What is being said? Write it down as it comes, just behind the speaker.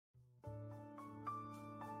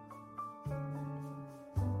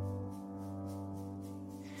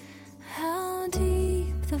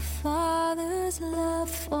his love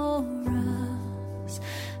for us,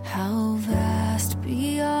 how vast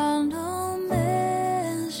beyond all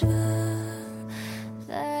measure,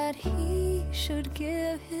 that he should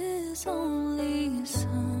give his only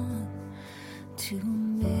Son to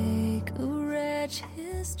make a wretch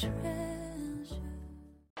his treasure.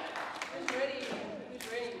 Who's ready?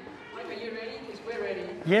 Who's ready? Mike, are you ready? Because we're ready.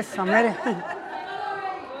 Yes, I'm ready.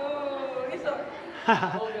 Oh, he's not.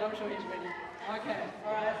 Oh, but I'm sure he's ready. Okay,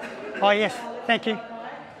 all right. Oh, yes, thank you.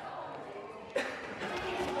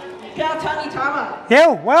 Kao Tangi Tama. Yeah,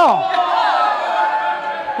 well.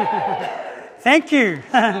 Thank you.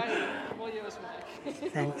 All yours,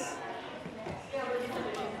 Mike. Thanks.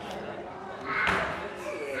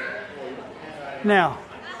 Now,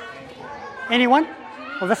 anyone?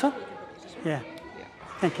 Oh, this one? Yeah.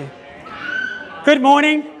 Thank you. Good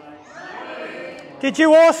morning. Did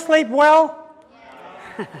you all sleep well?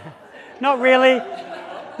 Not really.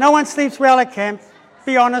 No one sleeps well at camp.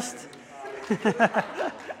 Be honest.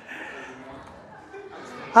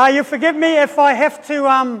 You forgive me if I have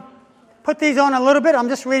to put these on a little bit. I'm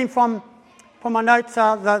just reading from my notes,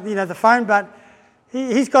 the phone, but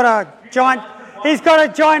he's got a giant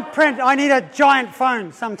print. I need a giant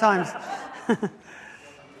phone sometimes.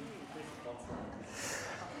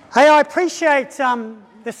 Hey, I appreciate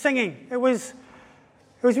the singing. It was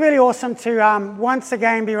really awesome to once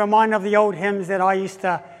again be reminded of the old hymns that I used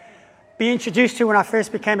to be introduced to when I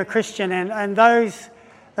first became a Christian, and those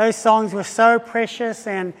songs were so precious,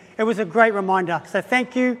 and it was a great reminder. So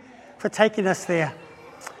thank you for taking us there.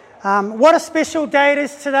 What a special day it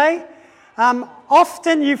is today.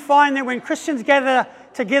 Often you find that when Christians gather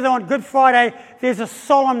together on Good Friday, there's a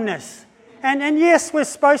solemnness. And yes, we're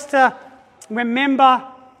supposed to remember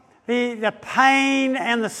the pain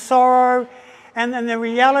and the sorrow and the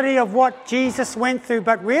reality of what Jesus went through.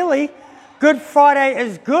 But really, Good Friday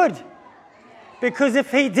is good, because if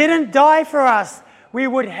he didn't die for us, we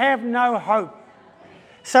would have no hope.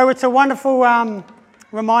 So it's a wonderful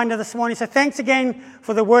reminder this morning. So thanks again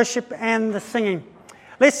for the worship and the singing.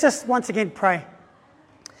 Let's just once again pray.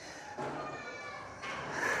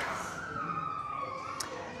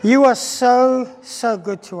 You are so, so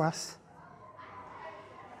good to us.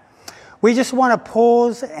 We just want to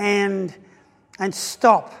pause and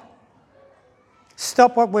stop.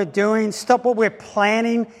 Stop what we're doing. Stop what we're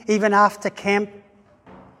planning, even after camp.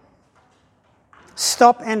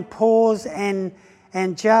 Stop and pause and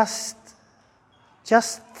just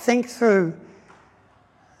think through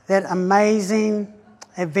that amazing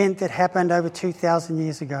event that happened over 2,000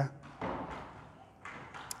 years ago.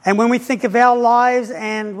 And when we think of our lives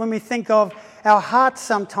and when we think of our hearts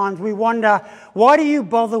sometimes, we wonder, why do you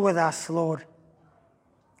bother with us, Lord?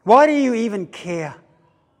 Why do you even care?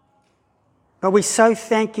 But we so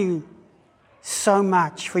thank you so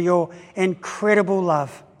much for your incredible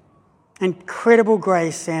love, incredible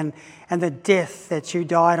grace, and the death that you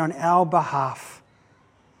died on our behalf.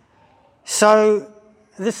 So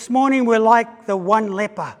this morning we're like the one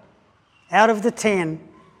leper out of the 10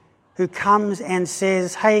 who comes and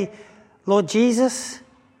says, hey, Lord Jesus,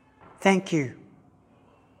 thank you.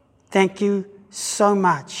 Thank you so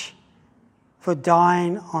much for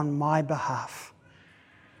dying on my behalf.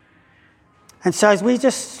 And so as we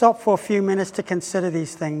just stop for a few minutes to consider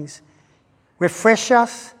these things, refresh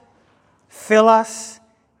us, fill us,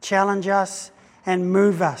 challenge us, and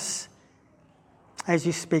move us as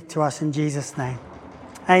you speak to us in Jesus' name.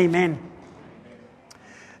 Amen.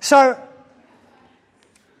 So,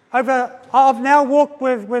 I've now walked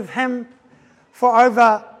with him for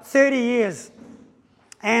over 30 years,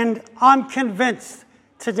 and I'm convinced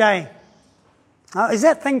today. Is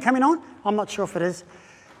that thing coming on? I'm not sure if it is.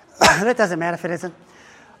 That doesn't matter if it isn't.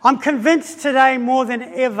 I'm convinced today more than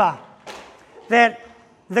ever that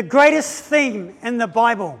the greatest theme in the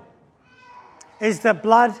Bible is the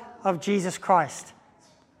blood of Jesus Christ.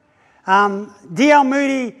 D.L.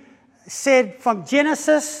 Moody said from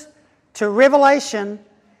Genesis to Revelation,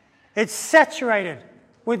 it's saturated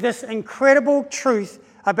with this incredible truth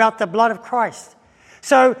about the blood of Christ.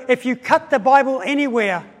 So if you cut the Bible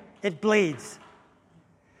anywhere, it bleeds.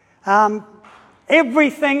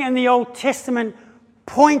 Everything in the Old Testament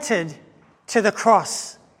pointed to the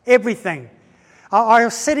cross. Everything. I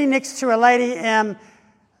was sitting next to a lady at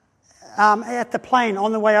the plane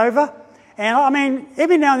on the way over, and I mean,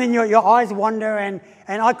 every now and then your eyes wander, and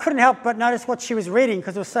I couldn't help but notice what she was reading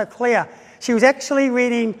because it was so clear. She was actually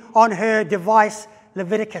reading on her device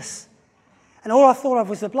Leviticus, and all I thought of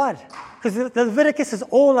was the blood, because the Leviticus is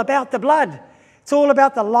all about the blood. It's all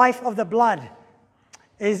about the life of the blood.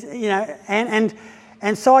 And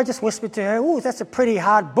And so I just whispered to her, "Oh, that's a pretty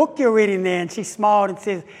hard book you're reading there." And she smiled and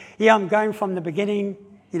says, "Yeah, I'm going from the beginning,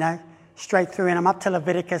 straight through, and I'm up to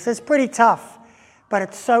Leviticus. It's pretty tough, but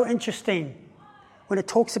it's so interesting when it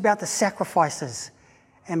talks about the sacrifices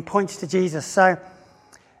and points to Jesus." So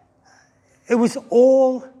it was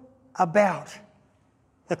all about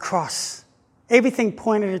the cross. Everything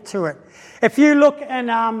pointed to it. If you look in,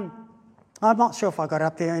 I'm not sure if I got it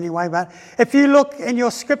up there anyway, but if you look in your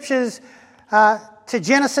scriptures to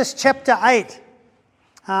Genesis chapter 8,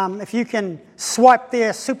 if you can swipe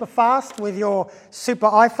there super fast with your super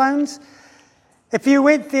iPhones, if you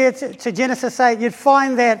went there to Genesis 8, you'd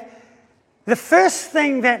find that the first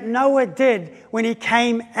thing that Noah did when he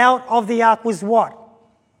came out of the ark was what?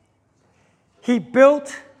 He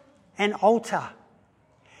built an altar.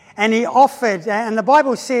 And he offered, and the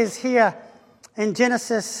Bible says here in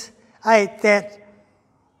Genesis 8 that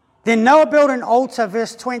then Noah built an altar,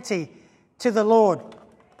 verse 20, to the Lord.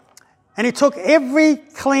 And he took every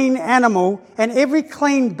clean animal and every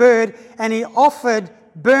clean bird, and he offered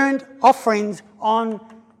burnt offerings on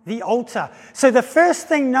the altar. So the first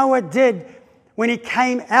thing Noah did when he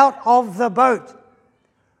came out of the boat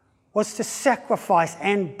was to sacrifice,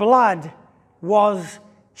 and blood was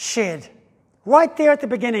shed. Right there at the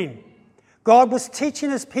beginning, God was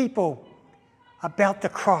teaching his people about the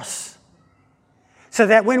cross. So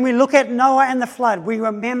that when we look at Noah and the flood, we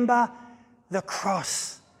remember the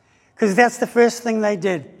cross. Because that's the first thing they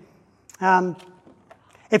did.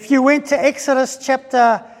 If you went to Exodus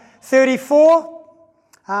chapter 34,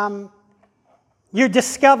 you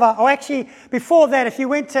discover, or actually before that, if you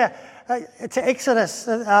went to Exodus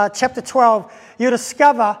chapter 12, you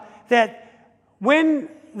discover that when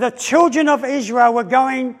the children of Israel were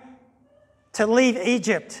going to leave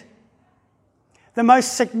Egypt, the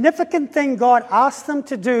most significant thing God asked them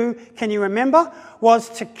to do, can you remember, was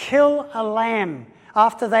to kill a lamb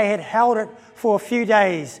after they had held it for a few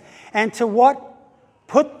days. And to what?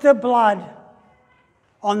 Put the blood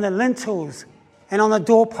on the lintels and on the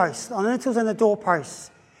doorposts, on the lintels and the doorposts.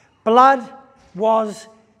 Blood was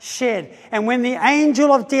shed. And when the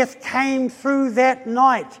angel of death came through that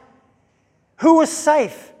night, who was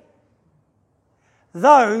safe?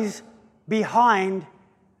 Those behind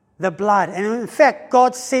the blood. And in fact,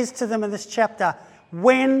 God says to them in this chapter,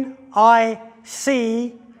 "When I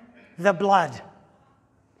see the blood."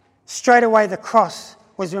 Straight away the cross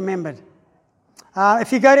was remembered.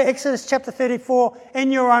 If you go to Exodus chapter 34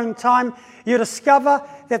 in your own time, you discover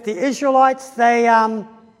that the Israelites,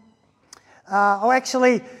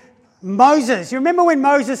 Moses. You remember when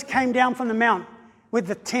Moses came down from the mount with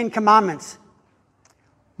the 10 Commandments?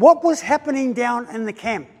 What was happening down in the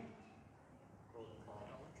camp?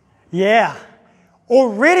 Yeah.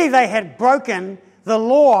 Already they had broken the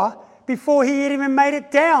law before he had even made it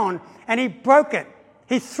down. And he broke it.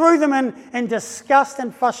 He threw them in disgust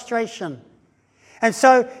and frustration. And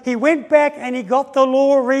so he went back and he got the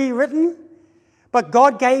law rewritten. But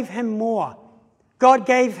God gave him more. God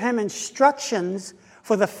gave him instructions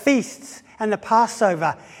for the feasts and the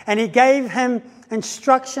Passover. And he gave him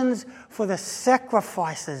instructions for the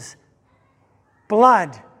sacrifices.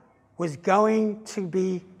 Blood was going to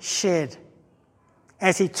be shed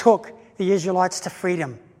as he took the Israelites to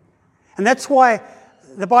freedom. And that's why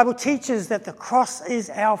the Bible teaches that the cross is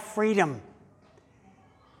our freedom.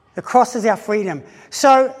 The cross is our freedom.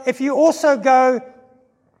 So if you also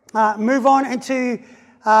move on into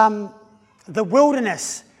the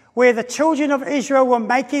wilderness, where the children of Israel were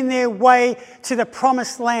making their way to the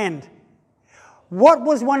promised land, what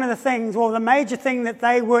was one of the things, well, the major thing that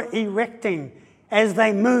they were erecting as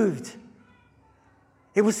they moved?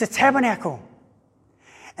 It was the tabernacle.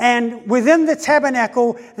 And within the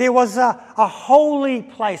tabernacle, there was a holy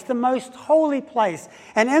place, the most holy place.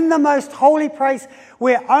 And in the most holy place,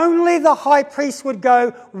 where only the high priest would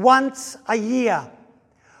go once a year,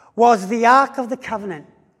 was the Ark of the Covenant.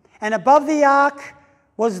 And above the Ark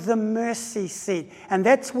was the mercy seat. And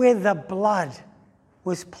that's where the blood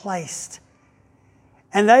was placed.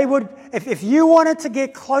 And they would, if you wanted to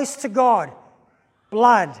get close to God,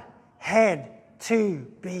 blood had to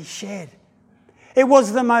be shed. It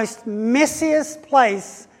was the most messiest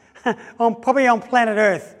place probably on planet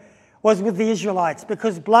Earth, was with the Israelites,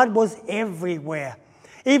 because blood was everywhere.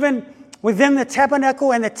 Even within the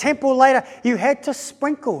tabernacle and the temple later, you had to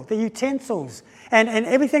sprinkle the utensils and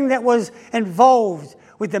everything that was involved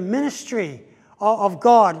with the ministry of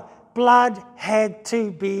God. Blood had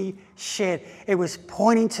to be shed. It was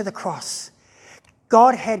pointing to the cross.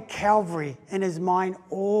 God had Calvary in his mind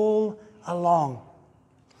all along.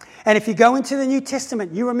 And if you go into the New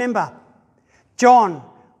Testament, you remember John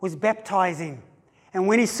was baptizing. And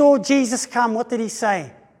when he saw Jesus come, what did he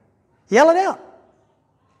say? Yell it out.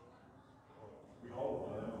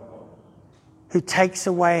 Who takes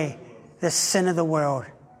away the sin of the world.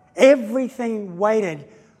 Everything waited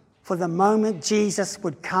for the moment Jesus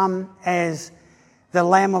would come as the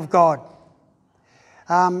Lamb of God.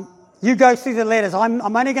 You go through the letters.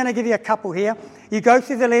 I'm only going to give you a couple here. You go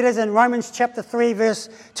through the letters in Romans chapter 3, verse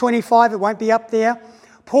 25. It won't be up there.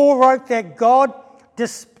 Paul wrote that God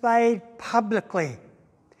displayed publicly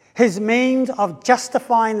his means of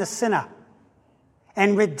justifying the sinner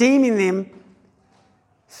and redeeming them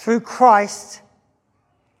through Christ.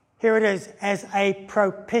 Here it is, as a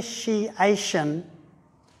propitiation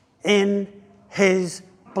in his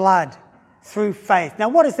blood through faith. Now,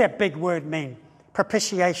 what does that big word mean?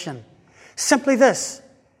 Propitiation. Simply this: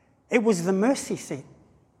 it was the mercy seat.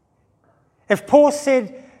 If Paul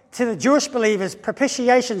said to the Jewish believers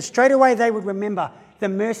propitiation, straight away they would remember the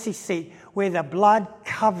mercy seat where the blood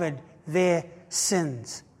covered their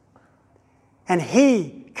sins. And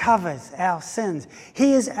he covers our sins.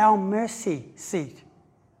 He is our mercy seat.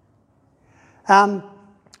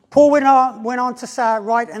 Paul went on to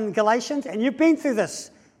write in Galatians, and you've been through this.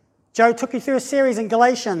 Joe took you through a series in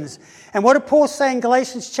Galatians. And what did Paul say in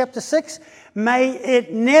Galatians chapter 6? May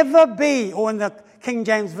it never be, or in the King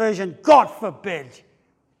James Version, God forbid,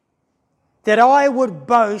 that I would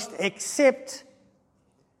boast except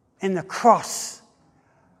in the cross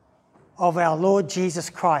of our Lord Jesus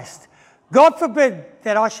Christ. God forbid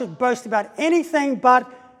that I should boast about anything but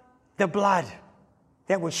the blood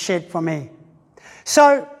that was shed for me.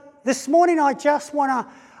 So this morning I just want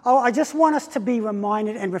us to be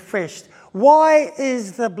reminded and refreshed. Why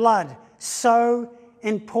is the blood so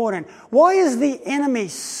important? Why is the enemy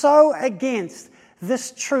so against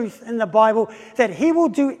this truth in the Bible that he will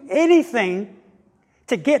do anything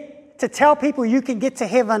to tell people you can get to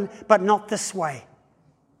heaven, but not this way?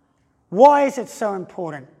 Why is it so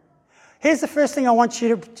important? Here's the first thing I want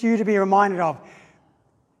you to be reminded of.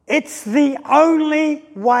 It's the only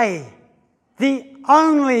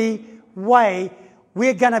way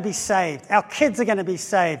we're going to be saved. Our kids are going to be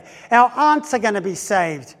saved. Our aunts are going to be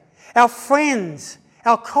saved. Our friends,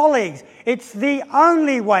 our colleagues. It's the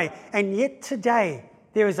only way. And yet today,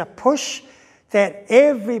 there is a push that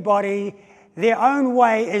everybody, their own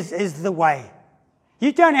way is the way.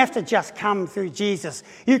 You don't have to just come through Jesus.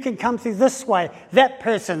 You can come through this way, that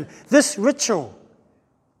person, this ritual.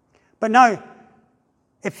 But no,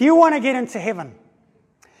 if you want to get into heaven,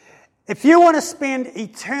 if you want to spend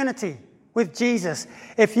eternity with Jesus,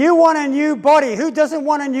 if you want a new body, who doesn't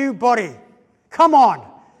want a new body? Come on.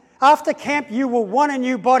 After camp, you will want a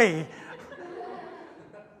new body.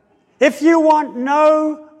 If you want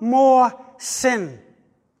no more sin,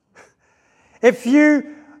 if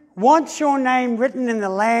you want your name written in the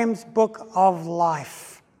Lamb's book of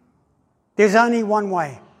life, there's only one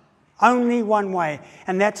way,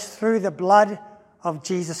 and that's through the blood of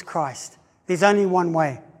Jesus Christ. There's only one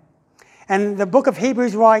way. And the book of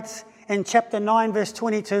Hebrews writes in chapter 9, verse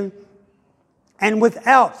 22, and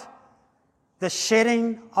without the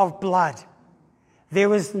shedding of blood,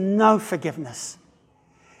 there is no forgiveness.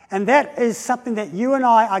 And that is something that you and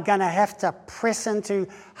I are going to have to press into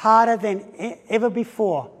harder than ever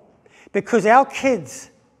before, because our kids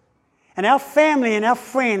and our family and our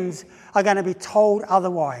friends are going to be told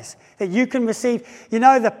otherwise. That you can receive,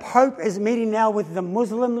 the Pope is meeting now with the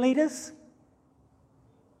Muslim leaders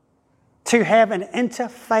to have an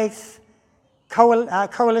interfaith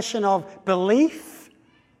coalition of belief.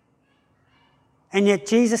 And yet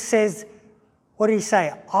Jesus says, what did he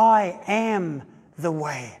say? I am the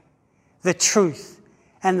way, the truth,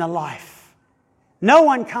 and the life. No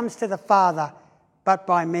one comes to the Father but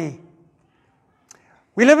by me.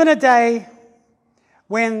 We live in a day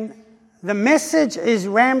when the message is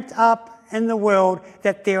ramped up in the world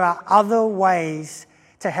that there are other ways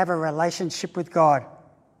to have a relationship with God.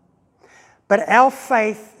 But our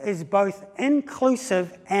faith is both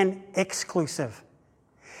inclusive and exclusive.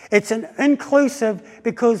 It's an inclusive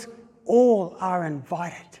because all are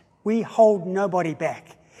invited. We hold nobody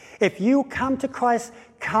back. If you come to Christ,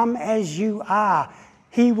 come as you are.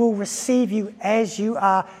 He will receive you as you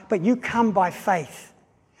are, but you come by faith.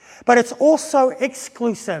 But it's also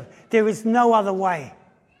exclusive. There is no other way.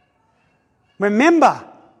 Remember,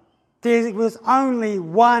 there was only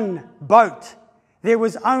one boat. There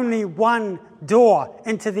was only one door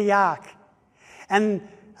into the ark. And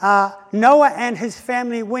Noah and his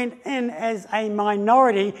family went in as a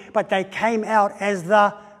minority, but they came out as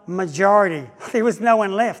the majority. There was no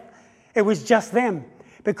one left. It was just them,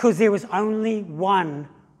 because there was only one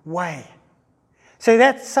way. So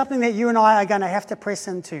that's something that you and I are going to have to press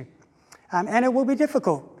into. And it will be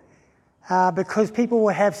difficult because people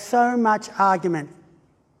will have so much argument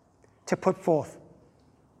to put forth.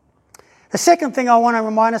 The second thing I want to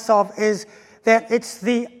remind us of is that it's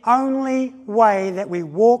the only way that we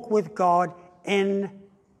walk with God in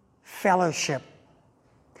fellowship.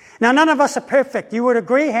 Now, none of us are perfect. You would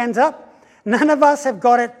agree? Hands up. None of us have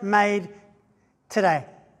got it made today.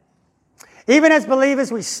 Even as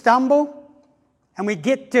believers, we stumble and we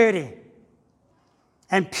get dirty.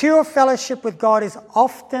 And pure fellowship with God is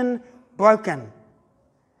often broken.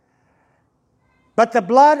 But the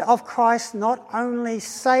blood of Christ not only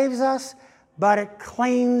saves us, but it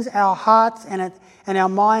cleans our hearts and our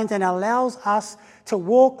minds and allows us to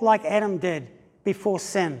walk like Adam did before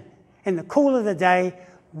sin, in the cool of the day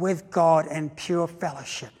with God in pure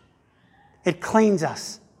fellowship. It cleans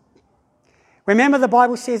us. Remember, the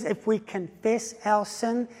Bible says if we confess our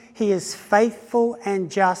sin, He is faithful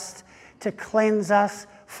and just to cleanse us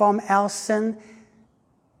from our sin,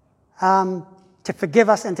 to forgive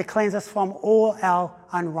us and to cleanse us from all our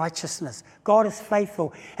unrighteousness. God is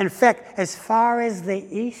faithful. In fact, as far as the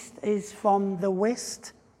east is from the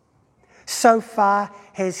west, so far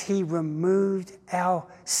has He removed our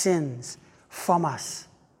sins from us.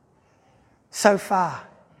 So far.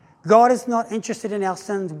 God is not interested in our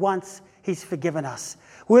sins once He's forgiven us.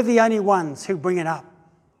 We're the only ones who bring it up.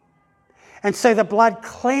 And so the blood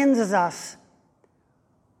cleanses us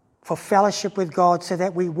for fellowship with God so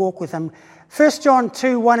that we walk with Him. 1 John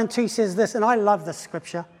 2, 1 and 2 says this, and I love this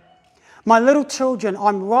scripture. My little children,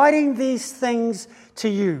 I'm writing these things to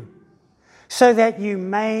you so that you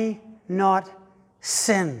may not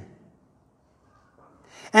sin.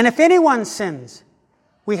 And if anyone sins,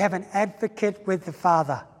 we have an advocate with the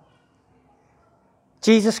Father,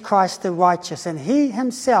 Jesus Christ the righteous. And He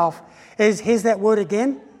Himself is, here's that word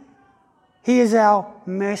again, He is our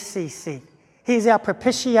mercy seat. He is our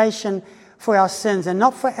propitiation for our sins, and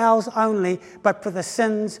not for ours only, but for the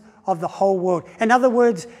sins of the whole world. In other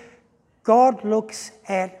words, God looks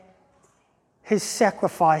at His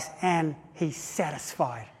sacrifice and He's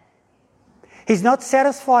satisfied. He's not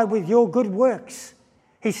satisfied with your good works.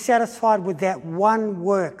 He's satisfied with that one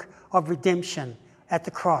work of redemption at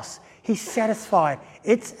the cross. He's satisfied.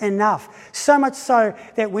 It's enough. So much so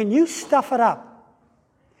that when you stuff it up,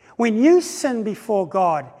 when you sin before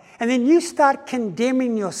God, and then you start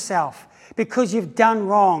condemning yourself because you've done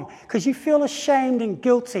wrong, because you feel ashamed and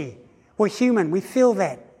guilty. We're human. We feel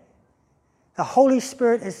that. The Holy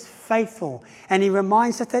Spirit is faithful, and He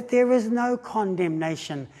reminds us that there is no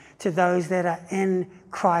condemnation to those that are in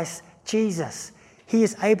Christ Jesus. He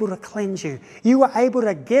is able to cleanse you. You are able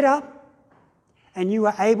to get up, and you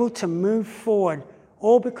are able to move forward,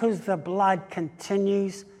 all because the blood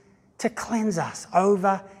continues to cleanse us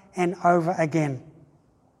over and over again.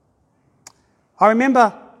 I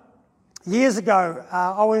remember years ago,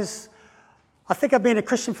 I think I've been a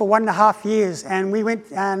Christian for 1.5 years,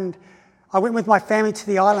 and I went with my family to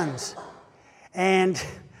the islands. And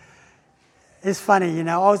it's funny, you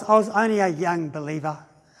know, I was only a young believer,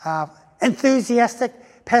 enthusiastic,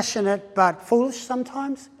 passionate, but foolish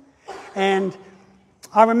sometimes. And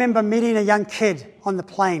I remember meeting a young kid on the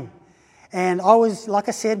plane. And I was, like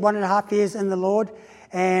I said, 1.5 years in the Lord.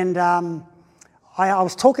 And I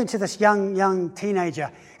was talking to this young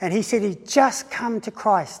teenager, and he said he'd just come to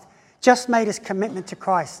Christ, just made his commitment to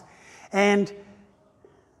Christ. And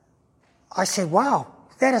I said, wow,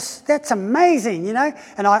 that's amazing, you know.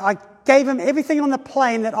 And I gave him everything on the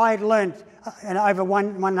plane that I had learned over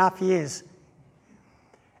 1.5 years.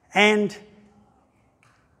 And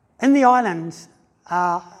in the islands,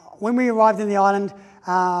 when we arrived in the island,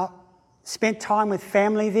 spent time with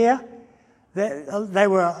family there, they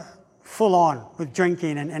were full on with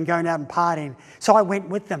drinking and going out and partying. So I went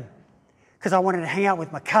with them because I wanted to hang out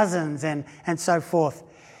with my cousins and so forth.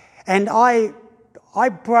 And I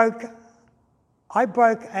broke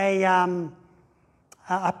a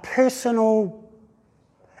personal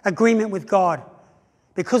agreement with God.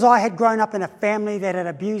 Because I had grown up in a family that had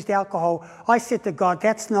abused alcohol, I said to God,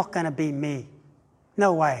 that's not going to be me.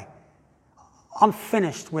 No way. I'm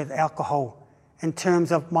finished with alcohol in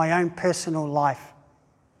terms of my own personal life.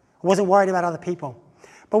 I wasn't worried about other people.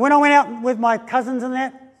 But when I went out with my cousins and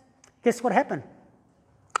that, guess what happened?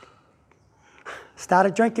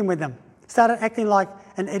 Started drinking with them. Started acting like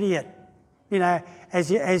an idiot, you know,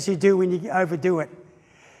 as you do when you overdo it.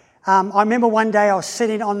 I remember one day I was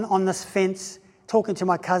sitting on this fence talking to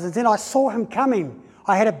my cousins, and I saw him coming.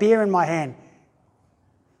 I had a beer in my hand.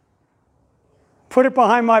 Put it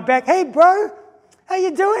behind my back. Hey, bro, how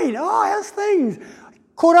you doing? Oh, how's things?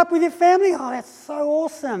 Caught up with your family? Oh, that's so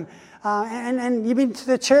awesome. And you've been to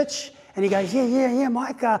the church? And he goes, yeah,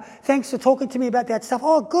 Mike, thanks for talking to me about that stuff.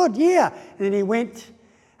 Oh, good, yeah. And then he went,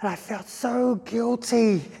 and I felt so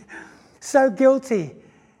guilty, so guilty.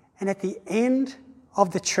 And at the end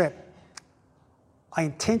of the trip, I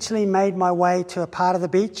intentionally made my way to a part of the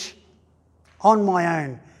beach on my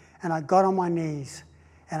own. And I got on my knees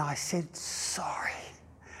and I said, sorry,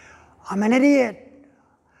 I'm an idiot.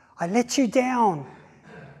 I let you down.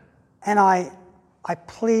 And I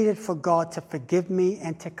pleaded for God to forgive me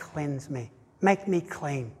and to cleanse me, make me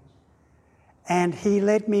clean. And he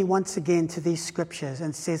led me once again to these scriptures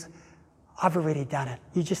and says, I've already done it.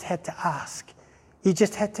 You just had to ask. You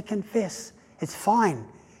just had to confess. It's fine.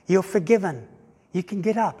 You're forgiven. You can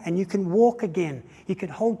get up and you can walk again. You can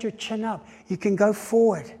hold your chin up. You can go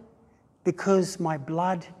forward because my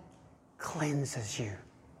blood cleanses you.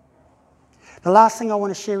 The last thing I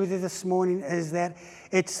want to share with you this morning is that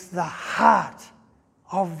it's the heart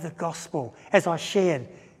of the gospel. As I shared,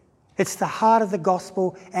 it's the heart of the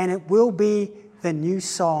gospel, and it will be the new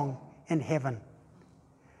song in heaven.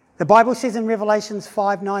 The Bible says in Revelations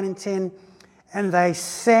 5, 9 and 10, and they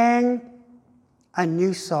sang a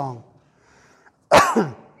new song,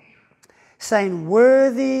 saying,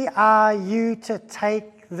 worthy are you to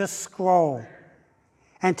take the scroll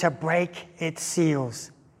and to break its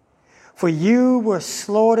seals. For you were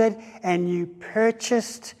slaughtered and you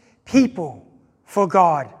purchased people for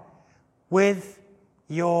God with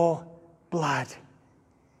your blood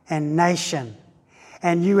and nation.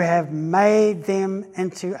 And you have made them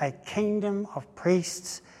into a kingdom of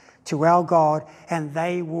priests to our God, and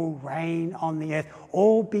they will reign on the earth,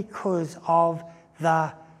 all because of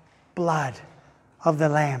the blood of the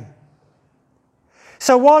Lamb.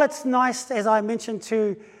 So while it's nice, as I mentioned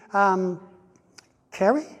to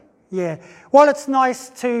Carrie, while it's nice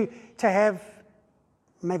to have,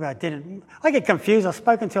 maybe I didn't, I get confused, I've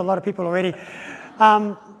spoken to a lot of people already,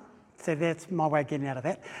 so that's my way of getting out of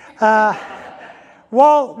that.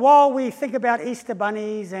 While we think about Easter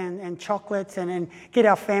bunnies and chocolates and get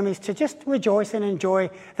our families to just rejoice and enjoy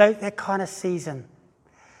that kind of season,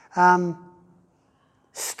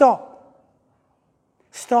 stop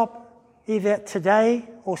either today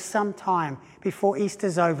or sometime before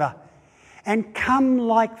Easter's over and come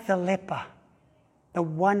like the leper, the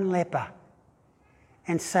one leper,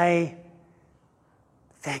 and say,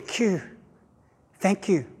 thank you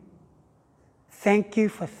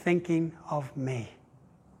for thinking of me.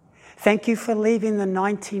 Thank you for leaving the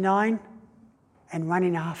 99 and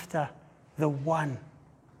running after the one.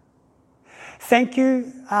 Thank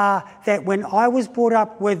you that when I was brought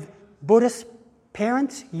up with Buddhist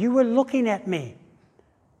parents, you were looking at me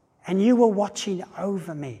and you were watching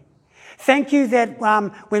over me. Thank you that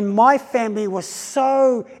when my family was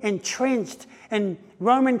so entrenched in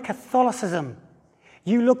Roman Catholicism,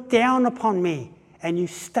 you looked down upon me and you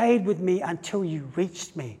stayed with me until you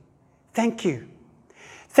reached me. Thank you.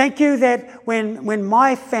 Thank you that when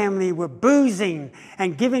my family were boozing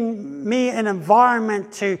and giving me an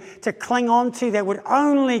environment to cling on to that would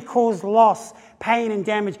only cause loss, pain and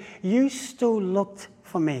damage, you still looked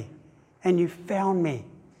for me and you found me.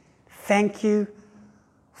 Thank you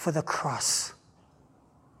for the cross.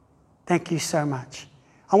 Thank you so much.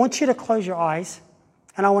 I want you to close your eyes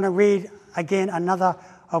and I want to read again another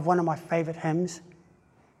of one of my favorite hymns.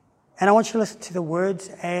 And I want you to listen to the words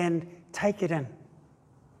and take it in.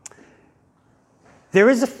 There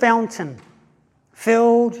is a fountain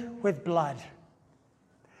filled with blood,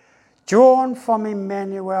 drawn from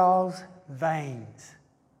Emmanuel's veins,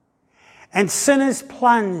 and sinners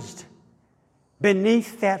plunged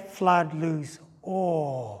beneath that flood lose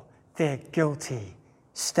all their guilty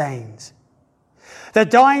stains. The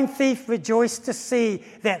dying thief rejoiced to see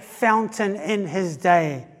that fountain in his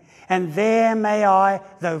day, and there may I,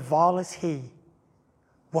 though vile as he,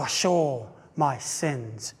 wash all my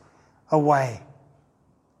sins away.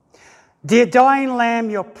 Dear dying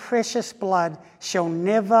Lamb, your precious blood shall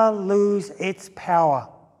never lose its power,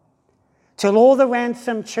 till all the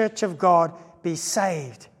ransomed church of God be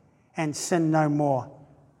saved and sin no more.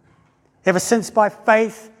 Ever since by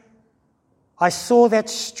faith I saw that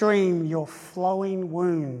stream your flowing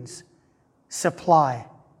wounds supply,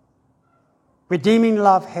 redeeming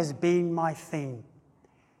love has been my theme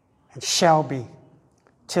and shall be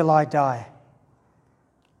till I die.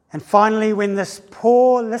 And finally, when this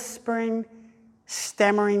poor, lisping,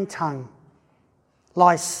 stammering tongue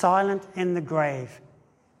lies silent in the grave,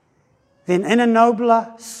 then in a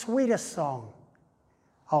nobler, sweeter song,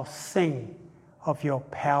 I'll sing of your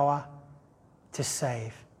power to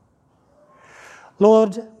save.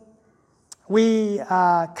 Lord, we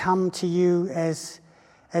come to you as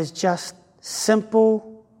just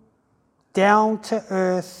simple,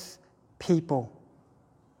 down-to-earth people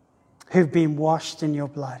who've been washed in your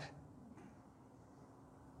blood.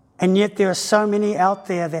 And yet there are so many out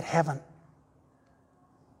there that haven't.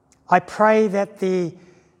 I pray that the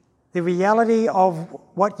reality of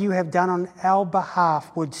what you have done on our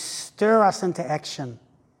behalf would stir us into action,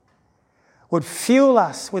 would fuel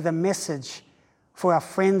us with a message for our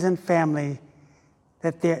friends and family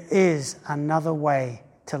that there is another way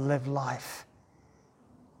to live life.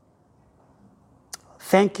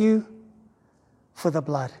 Thank you for the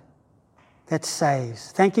blood that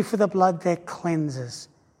saves. Thank you for the blood that cleanses.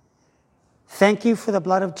 Thank you for the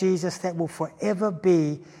blood of Jesus that will forever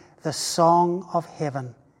be the song of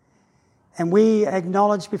heaven. And we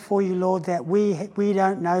acknowledge before you, Lord, that we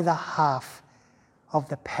don't know the half of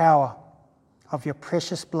the power of your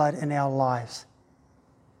precious blood in our lives.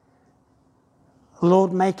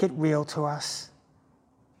 Lord, make it real to us.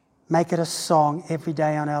 Make it a song every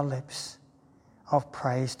day on our lips of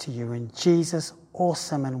praise to you. In Jesus'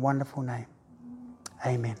 awesome and wonderful name,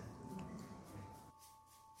 amen.